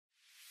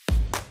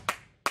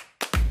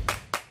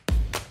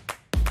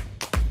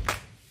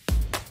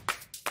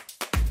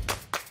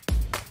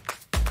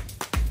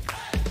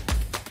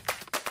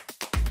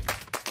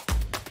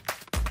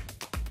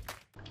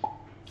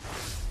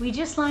We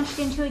just launched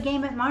into a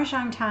game at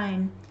Mahjong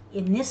time.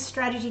 In this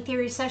strategy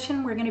theory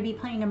session, we're going to be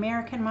playing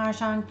American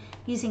Mahjong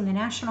using the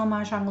National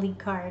Mah Jongg League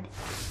card.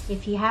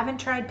 If you haven't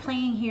tried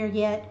playing here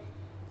yet,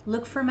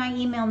 look for my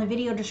email in the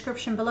video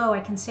description below. I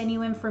can send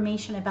you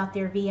information about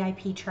their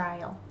VIP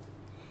trial.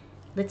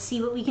 Let's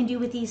see what we can do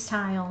with these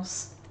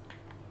tiles.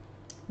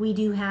 We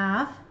do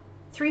have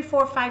 3,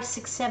 4, 5,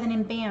 6, 7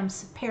 in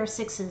BAMs, pair of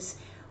sixes,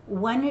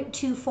 1,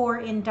 2, 4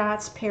 in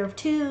dots, pair of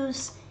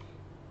twos,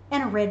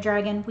 and a red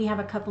dragon. We have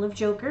a couple of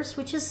jokers,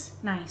 which is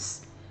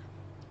nice.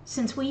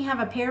 Since we have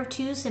a pair of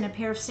twos and a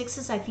pair of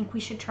sixes, I think we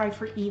should try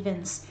for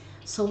evens.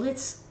 So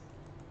let's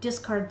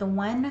discard the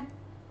 1,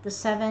 the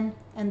 7,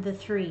 and the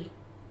 3.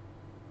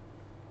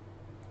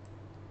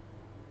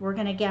 We're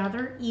going to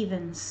gather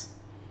evens.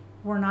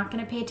 We're not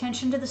going to pay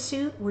attention to the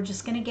suit. We're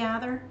just going to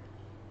gather.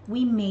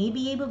 We may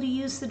be able to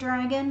use the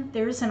dragon.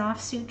 There's an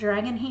offsuit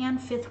dragon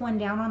hand, 5th one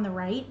down on the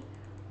right.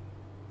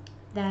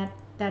 That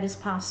is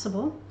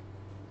possible.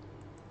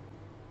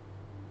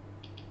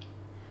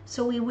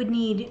 So we would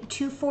need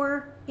 2,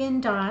 4 in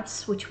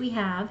dots, which we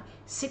have,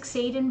 6,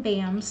 8 in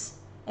BAMs,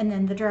 and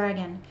then the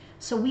dragon.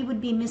 So we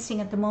would be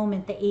missing at the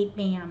moment the 8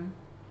 BAM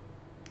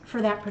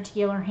for that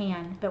particular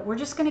hand. But we're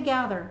just going to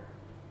gather.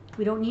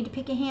 We don't need to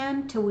pick a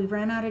hand till we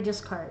run out of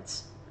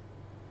discards.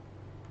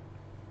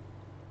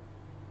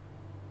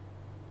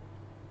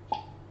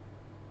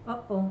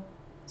 Uh-oh,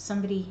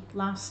 somebody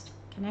lost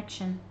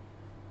connection.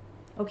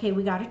 Okay,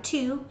 we got a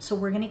 2, so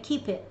we're going to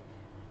keep it.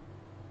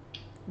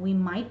 We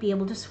might be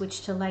able to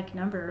switch to like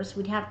numbers.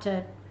 We'd have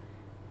to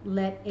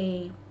let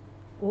a,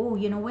 oh,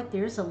 you know what?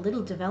 There's a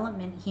little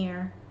development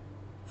here.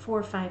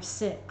 4, 5,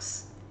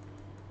 6.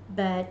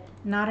 But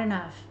not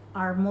enough.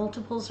 Our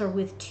multiples are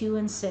with 2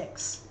 and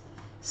 6.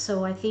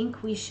 So I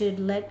think we should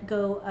let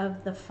go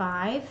of the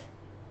 5.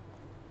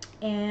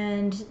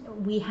 And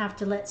we have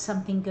to let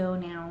something go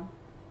now.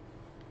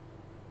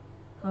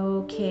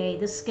 Okay,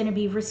 this is going to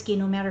be risky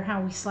no matter how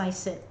we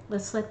slice it.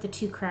 Let's let the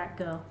 2 crack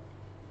go.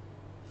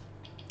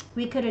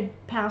 We could have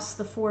passed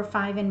the 4,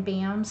 5 in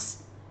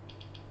BAMs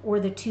or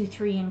the 2,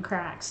 3 in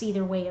cracks.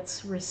 Either way,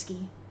 it's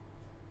risky.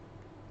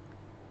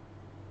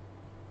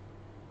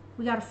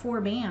 We got a 4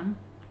 BAM.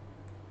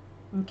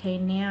 Okay,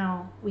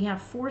 now we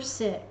have 4,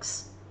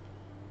 6,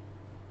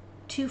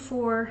 2,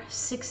 4,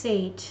 6,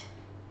 8,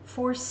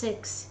 4,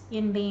 6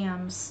 in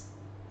BAMs.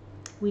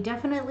 We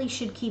definitely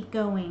should keep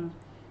going.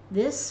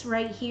 This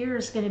right here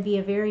is going to be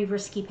a very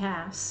risky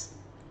pass.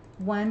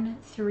 1,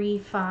 3,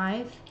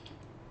 5.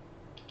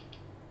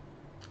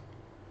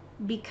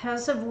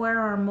 Because of where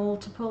our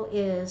multiple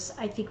is,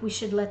 I think we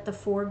should let the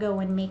 4 go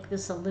and make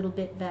this a little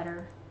bit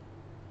better.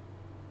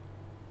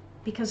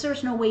 Because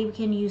there's no way we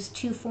can use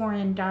 2, 4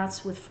 in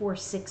dots with 4,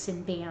 6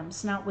 in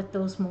BAMs, not with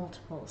those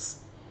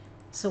multiples.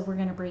 So we're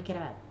going to break it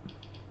up.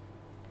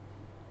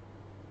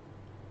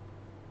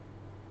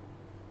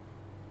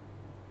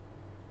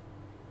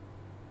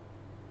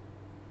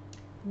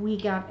 We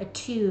got a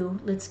 2.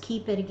 Let's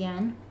keep it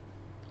again.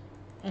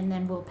 And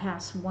then we'll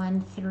pass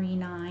 1, 3,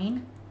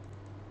 9.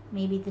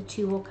 Maybe the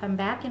 2 will come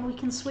back and we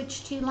can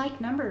switch to like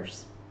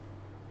numbers.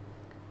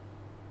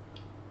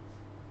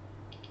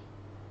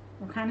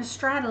 We're kind of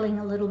straddling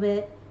a little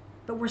bit,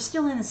 but we're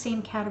still in the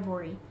same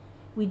category.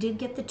 We did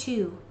get the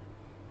 2.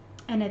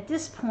 And at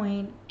this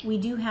point, we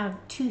do have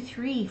 2,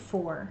 3,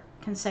 4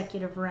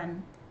 consecutive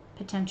run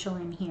potential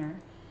in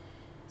here.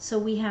 So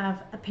we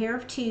have a pair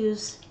of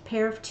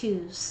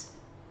 2s,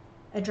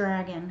 a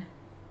dragon,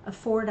 a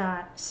 4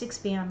 dot, 6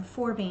 BAM,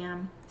 4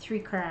 BAM, 3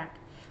 crack.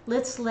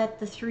 Let's let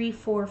the 3,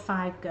 4,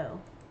 5 go.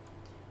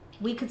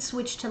 We could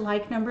switch to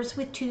like numbers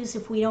with 2s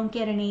if we don't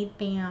get an 8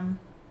 BAM.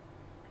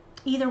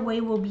 Either way,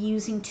 we'll be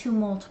using 2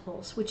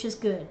 multiples, which is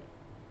good.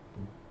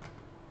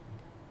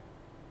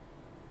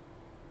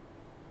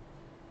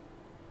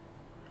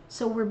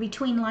 So we're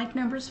between like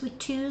numbers with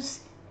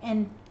 2s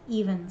and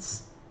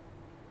evens.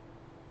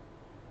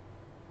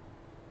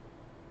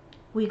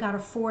 We got a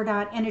 4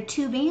 dot and a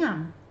 2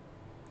 BAM.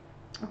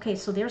 Okay,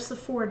 so there's the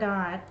 4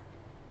 dot.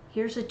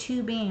 Here's a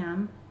 2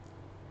 BAM.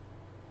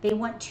 They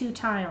want 2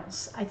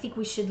 tiles. I think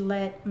we should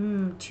let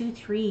 2,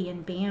 3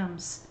 in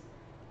BAMs.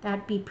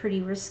 That'd be pretty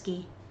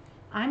risky.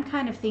 I'm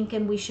kind of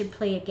thinking we should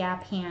play a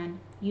gap hand,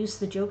 use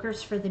the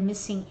jokers for the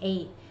missing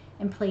 8,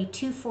 and play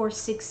 2, 4,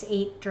 6,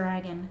 8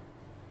 dragon.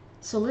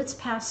 So let's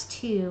pass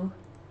 2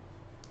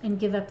 and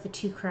give up the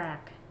 2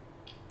 crack.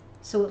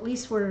 So at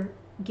least we're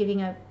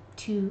giving up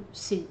 2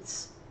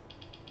 suits.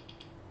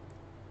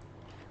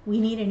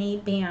 We need an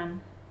 8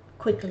 BAM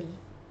quickly.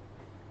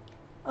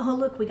 Oh,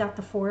 look, we got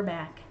the 4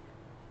 back.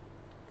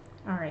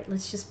 All right,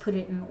 let's just put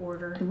it in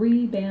order.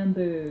 3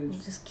 bamboos.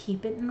 We'll just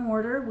keep it in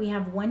order. We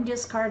have 1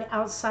 discard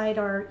outside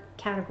our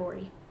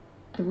category.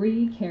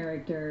 3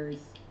 characters.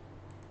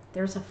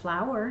 There's a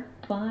flower.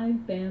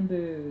 5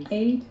 bamboos.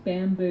 8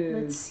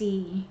 bamboos. Let's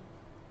see.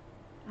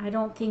 I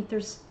don't think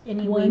there's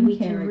any way we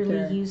can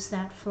really use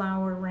that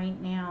flower right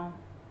now.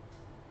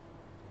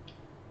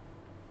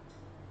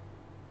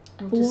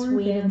 We'll just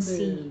wait and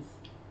see.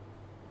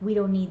 We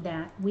don't need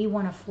that. We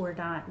want a 4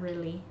 dot,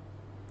 really.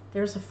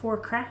 There's a 4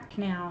 crack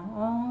now.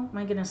 Oh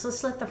my goodness.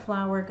 Let's let the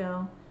flower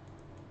go.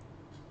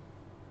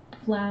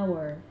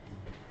 Flower.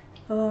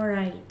 All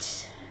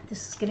right.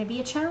 This is going to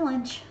be a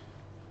challenge,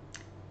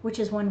 which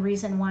is one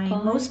reason why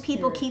 5 most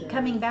people keep characters.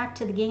 coming back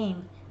to the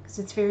game, because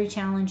it's very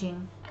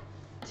challenging.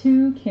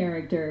 2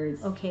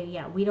 characters. Okay,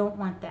 yeah, we don't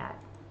want that.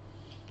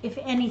 If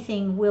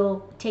anything,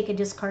 we'll take a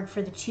discard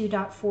for the 2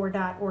 dot, 4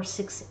 dot, or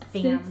 6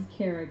 bam. 6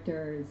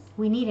 characters.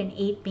 We need an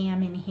 8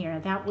 bam in here.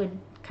 That would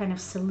kind of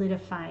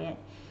solidify it.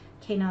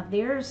 Okay, now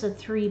there's a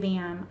 3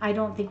 bam. I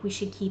don't think we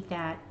should keep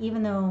that,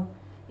 even though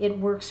it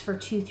works for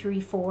 2,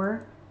 3,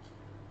 4.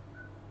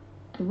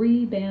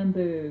 3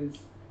 bamboos.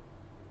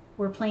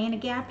 We're playing a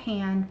gap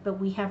hand, but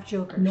we have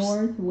jokers.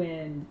 North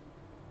wind.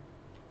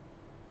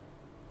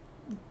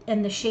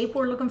 And the shape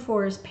we're looking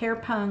for is pair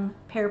pung,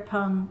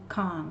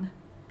 Kong.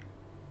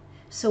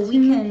 So we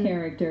 2 can,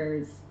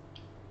 characters.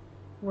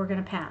 we're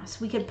going to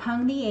pass. We could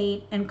pung the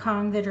 8 and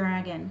Kong the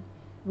dragon.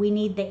 We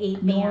need the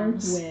 8 North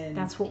bams. wind.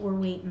 That's what we're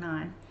waiting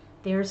on.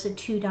 There's a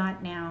 2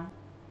 dot now.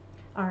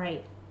 All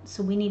right,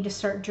 so we need to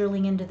start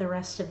drilling into the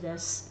rest of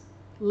this.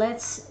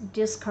 Let's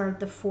discard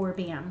the 4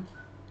 bam.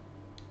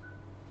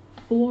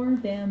 4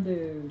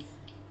 bamboos.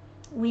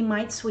 We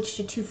might switch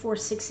to 2, 4,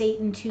 6, 8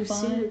 and 2 5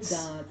 suits.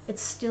 dots.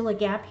 It's still a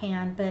gap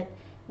hand, but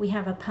we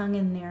have a pung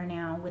in there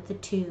now with the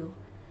 2.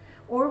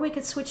 Or we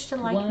could switch to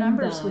like 1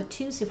 numbers dot. with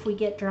 2s if we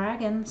get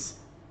dragons.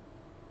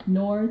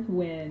 North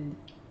wind.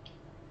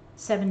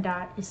 7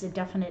 dot is a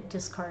definite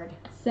discard.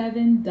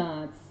 7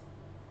 dots.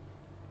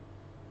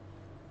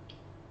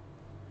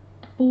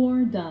 4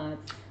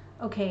 dots.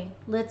 Okay,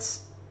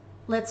 let's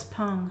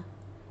pung.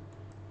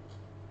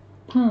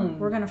 Pung.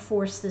 We're gonna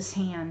force this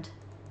hand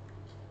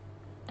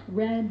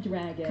Red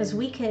dragon. because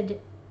we could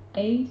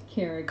 8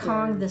 characters.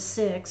 Kong the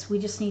 6. We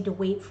just need to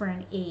wait for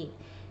an 8.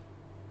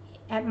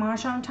 At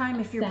Mahjong time,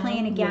 if you're South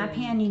playing a gap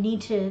wind. hand, you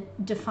need to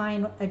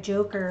define a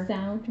joker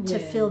South wind. to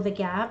fill the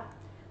gap.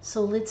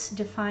 So let's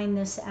define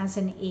this as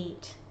an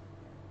 8.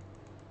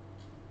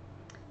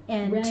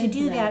 And Red to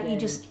do that, you dragon.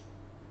 just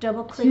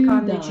double click 2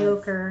 on the dots.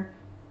 joker.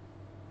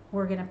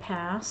 We're going to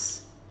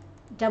pass.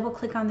 Double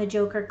click on the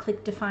joker,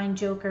 click define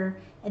joker,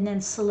 and then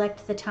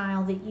select the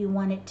tile that you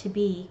want it to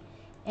be.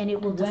 And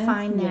it will West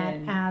define that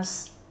wind.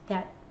 as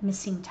that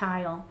missing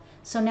tile.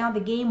 So now the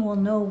game will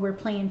know we're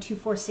playing 2,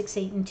 4, 6,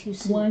 8, and 2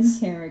 suits. 1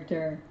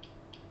 character.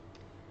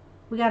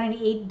 We got an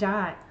 8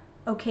 dot.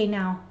 Okay,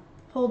 now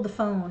hold the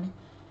phone.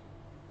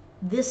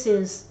 This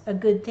is a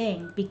good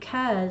thing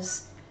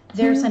because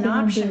there's 2 an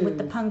option with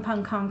the bamboos.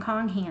 pung pung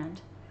Kong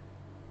hand.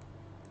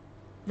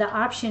 The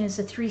option is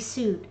a 3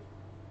 suit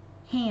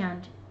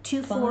hand,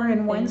 2, 4, 5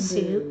 and 1 bamboos.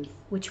 suit,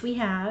 which we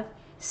have,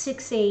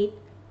 6, 8,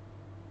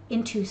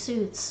 in 2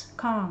 suits,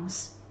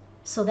 Kongs.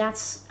 So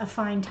that's a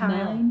fine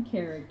tile. 9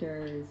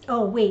 characters.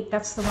 Oh wait,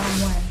 that's the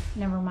wrong one.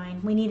 Never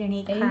mind. We need an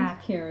 8 8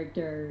 crack.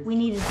 characters. We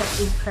needed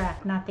the 8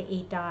 crack, not the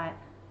 8 dot.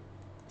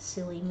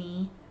 Silly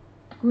me.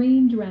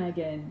 Green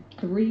dragon.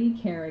 3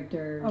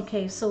 characters.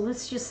 Okay, so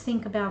let's just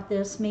think about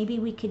this. Maybe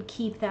we could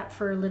keep that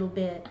for a little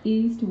bit.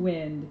 East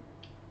wind.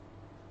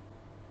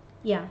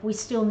 Yeah, we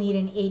still need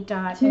an 8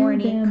 dot 2 or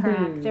an 8 crack.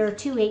 bamboos. There are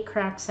 2 8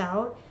 cracks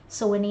out,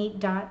 so an 8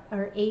 dot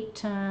or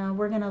 8.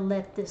 We're gonna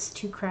let this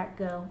 2 crack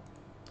go.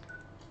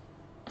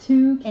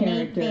 2 An 8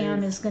 characters.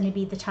 bam is going to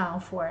be the tile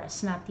for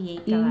us, not the 8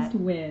 East dot.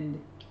 wind.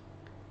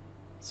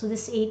 So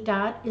this 8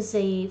 dot is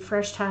a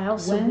fresh tile,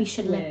 so we West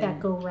should let that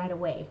wind. go right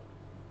away.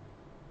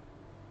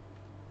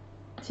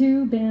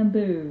 2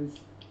 bamboos.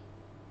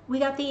 We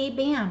got the 8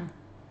 bam.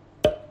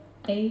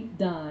 8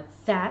 dots.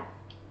 That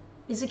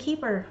is a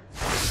keeper.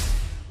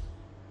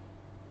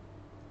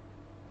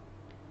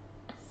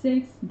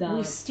 6 We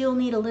dots. still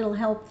need a little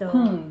help though.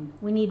 Pung.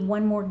 We need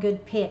one more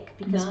good pick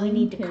because we 9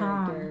 need to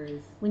Kong.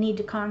 characters. We need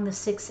to Kong the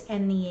 6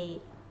 and the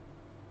 8.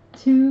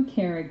 2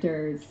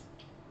 characters.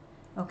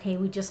 Okay,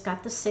 we just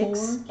got the 6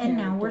 4 and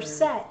now we're characters.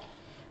 set.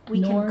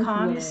 We can North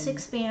Kong the wind.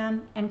 6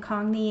 bam and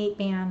Kong the 8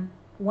 bam.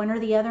 One or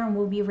the other and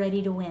we'll be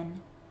ready to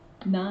win.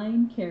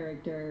 9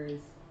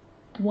 characters.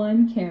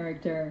 1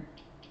 character.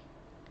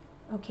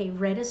 Okay,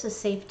 red is a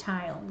safe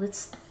tile.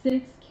 Let's,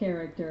 6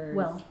 characters.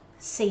 well,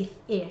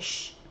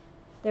 safe-ish.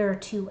 There are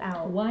 2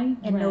 out White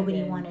and nobody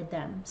dragon. wanted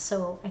them.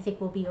 So I think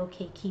we'll be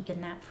okay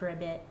keeping that for a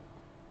bit.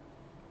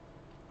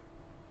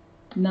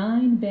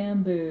 9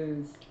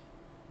 bamboos.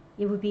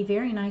 It would be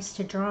very nice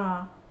to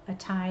draw a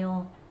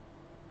tile,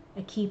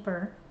 a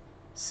keeper,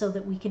 so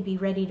that we could be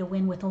ready to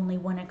win with only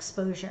 1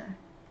 exposure.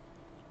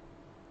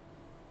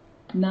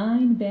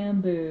 9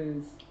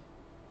 bamboos.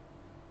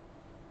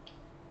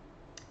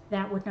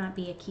 That would not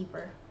be a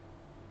keeper.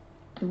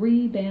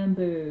 3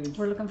 bamboos.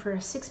 We're looking for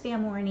a 6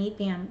 bam or an 8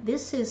 bam.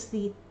 This is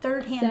the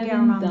 3rd hand 7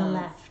 down on the dots.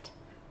 left.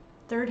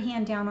 3rd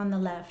hand down on the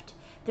left.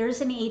 There's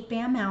an 8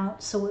 bam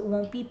out, so it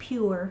won't be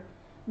pure,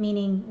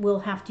 meaning we'll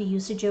have to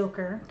use a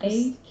joker. 'cause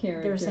 8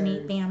 characters. there's an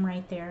 8 bam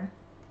right there.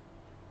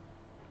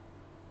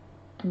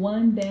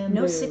 1 bamboo.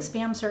 No 6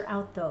 bams are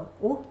out though.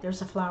 Oh,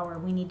 there's a flower.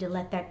 We need to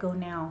let that go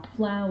now.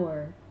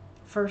 Flower.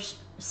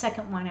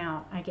 Second one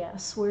out, I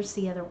guess. Where's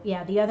the other?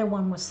 Yeah, the other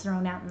one was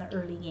thrown out in the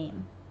early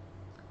game.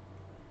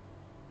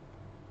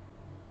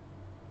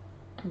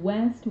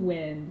 West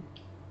wind.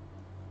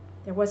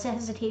 There was a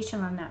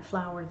hesitation on that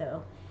flower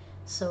though.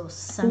 So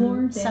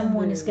Four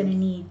someone is going to bamboos.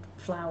 need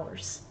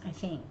flowers, I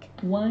think.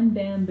 1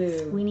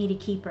 bamboo. We need a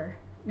keeper.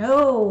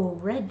 No,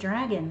 red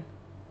dragon.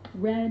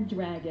 Red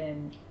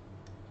dragon.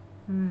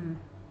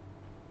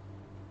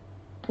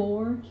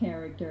 4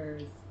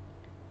 characters.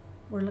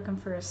 We're looking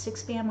for a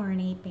 6 bam or an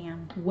 8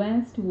 bam.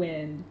 West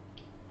wind.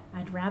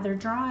 I'd rather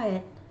draw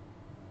it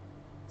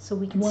so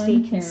we can 1 stay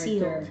character.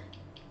 concealed.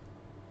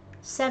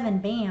 7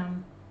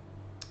 bam.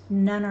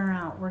 None are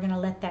out. We're going to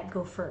let that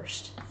go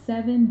first.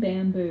 7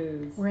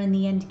 bamboos. We're in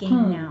the end game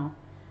Hum. now.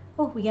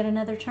 Oh, we got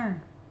another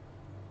turn.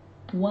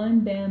 1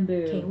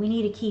 bamboo. Okay, we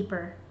need a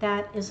keeper.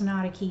 That is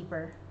not a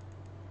keeper.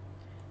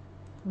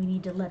 We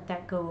need to let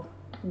that go.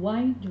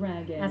 White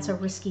dragon. That's a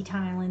risky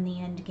tile in the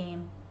end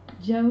game.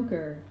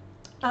 Joker.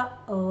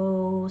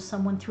 Uh-oh,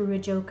 someone threw a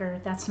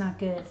joker. That's not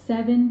good.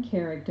 7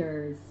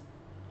 characters.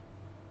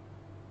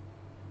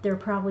 They're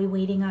probably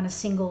waiting on a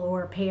single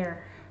or a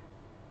pair.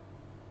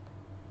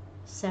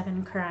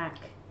 7 crack.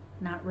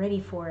 Not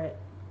ready for it.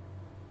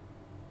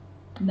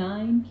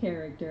 9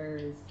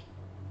 characters.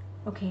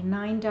 Okay,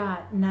 9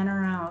 dot. None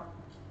are out.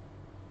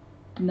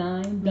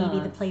 9 dots. Maybe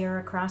the player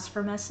across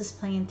from us is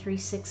playing 3,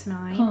 6,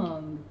 9.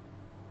 Kong.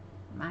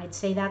 I'd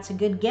say that's a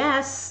good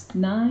guess.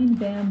 9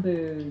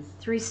 bamboos.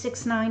 3,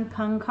 6, 9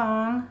 Pung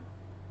Kong.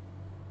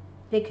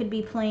 They could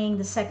be playing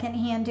the second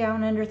hand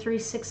down under 3,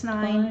 6,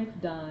 9.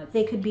 5 dots.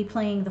 They could be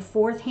playing the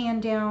fourth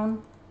hand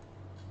down,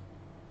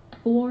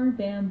 4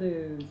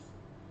 bamboos.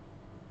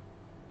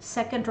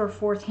 second or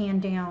fourth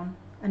hand down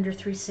under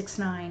 3, 6,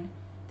 9.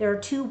 There are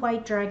 2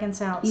 white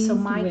dragons out, so East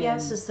my wind.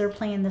 guess is they're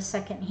playing the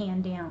second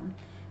hand down,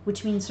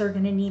 which means they're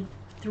going to need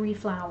 3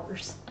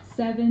 flowers.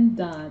 7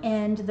 dots.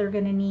 And they're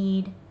going to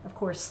need, of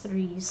course,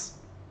 3s.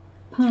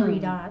 Pung. 3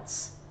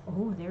 dots.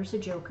 Oh, there's a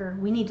joker.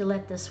 We need to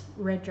let this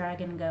red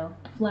dragon go.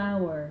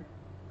 Flower.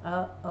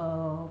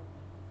 Uh-oh.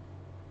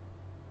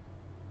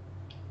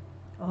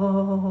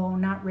 Oh,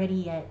 not ready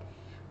yet.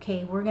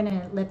 Okay, we're going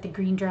to let the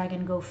green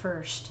dragon go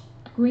first.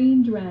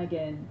 Green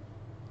dragon.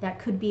 That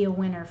could be a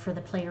winner for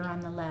the player on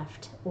the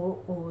left.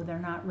 Oh, they're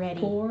not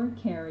ready. 4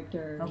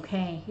 characters.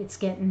 Okay, it's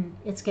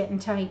getting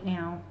tight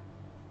now.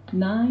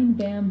 9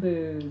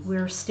 bamboos.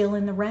 We're still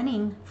in the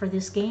running for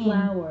this game.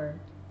 Flower.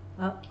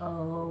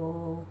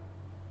 Uh-oh.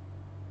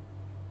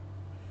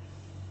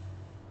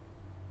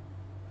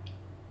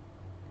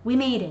 We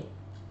made it.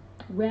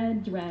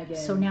 Red dragon.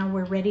 So now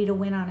we're ready to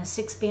win on a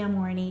 6 bam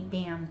or an 8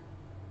 bam.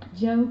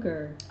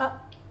 Joker.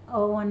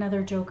 Oh,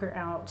 another joker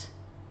out.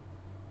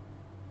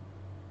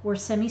 We're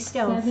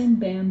semi-stealth. 7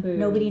 bamboos.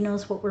 Nobody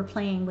knows what we're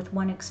playing with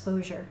 1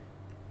 exposure.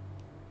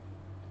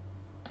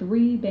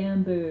 3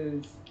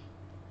 bamboos.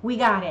 We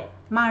got it.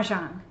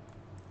 Mahjong.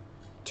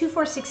 2,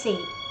 4, 6, 8.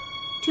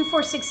 2,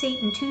 4, 6,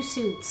 8 and 2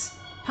 suits.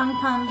 Pung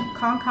Pung,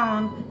 Kong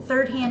Kong,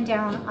 third hand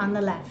down on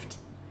the left.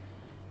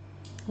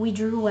 We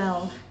drew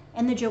well,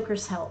 and the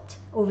jokers helped.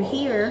 Over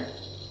here,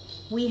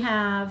 we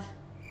have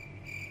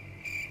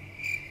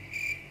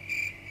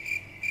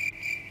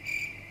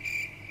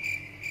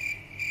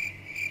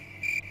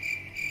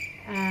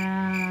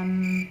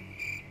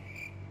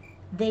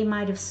they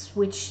might have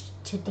switched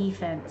to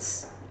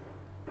defense,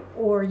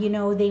 or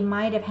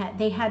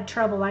they had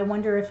trouble. I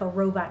wonder if a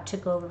robot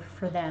took over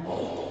for them,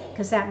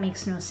 because that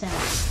makes no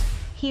sense.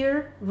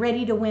 Here,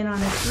 ready to win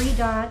on a 3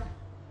 dot.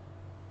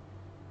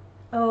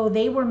 Oh,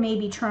 they were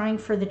maybe trying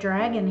for the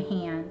dragon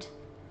hand,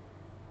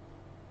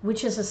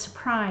 which is a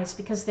surprise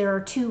because there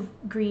are 2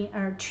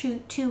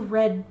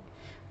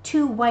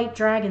 white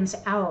dragons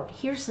out.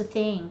 Here's the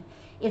thing.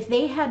 If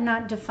they had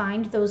not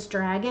defined those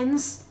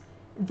dragons,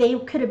 they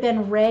could have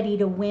been ready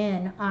to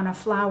win on a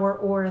flower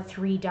or a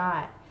 3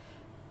 dot.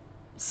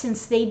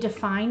 Since they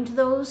defined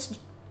those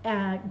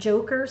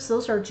jokers,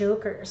 those are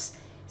jokers.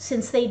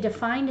 Since they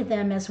defined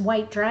them as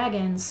white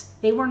dragons,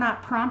 they were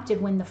not prompted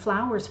when the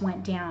flowers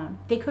went down.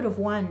 They could have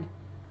won.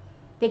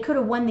 They could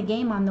have won the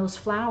game on those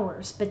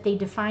flowers, but they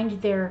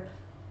defined their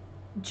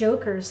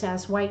jokers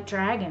as white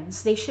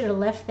dragons. They should have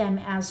left them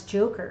as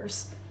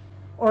jokers.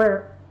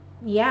 Or,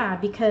 yeah,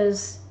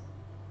 because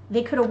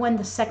they could have won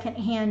the second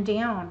hand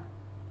down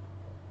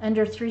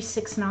under 3,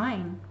 6,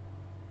 9.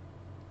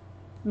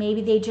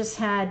 Maybe they just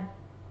had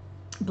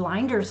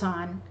blinders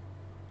on.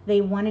 They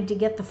wanted to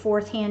get the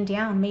fourth hand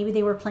down. Maybe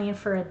they were playing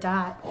for a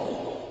dot.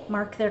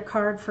 Mark their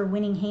card for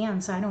winning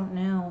hands. I don't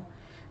know.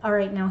 All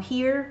right, now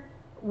here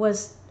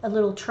was a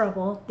little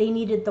trouble. They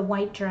needed the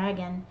white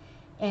dragon,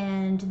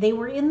 and they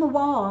were in the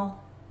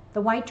wall.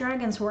 The white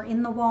dragons were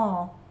in the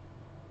wall,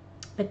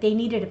 but they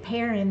needed a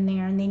pair in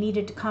there, and they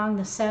needed to Kong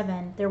the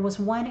 7. There was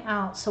 1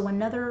 out, so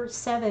another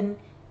 7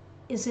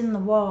 is in the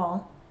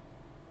wall.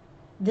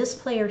 This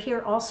player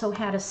here also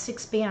had a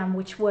 6 bam,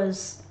 which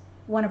was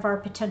one of our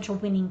potential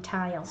winning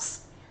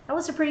tiles. That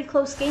was a pretty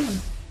close game.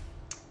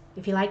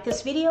 If you like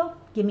this video,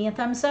 give me a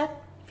thumbs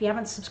up. If you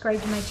haven't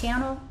subscribed to my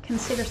channel,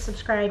 consider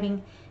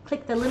subscribing.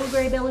 Click the little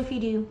gray bell if you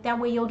do. That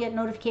way you'll get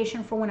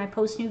notification for when I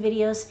post new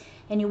videos,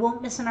 and you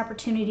won't miss an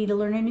opportunity to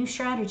learn a new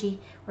strategy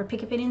or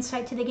pick up an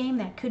insight to the game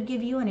that could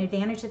give you an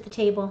advantage at the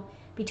table.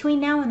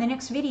 Between now and the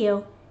next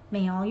video,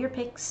 may all your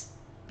picks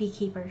be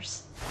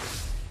keepers.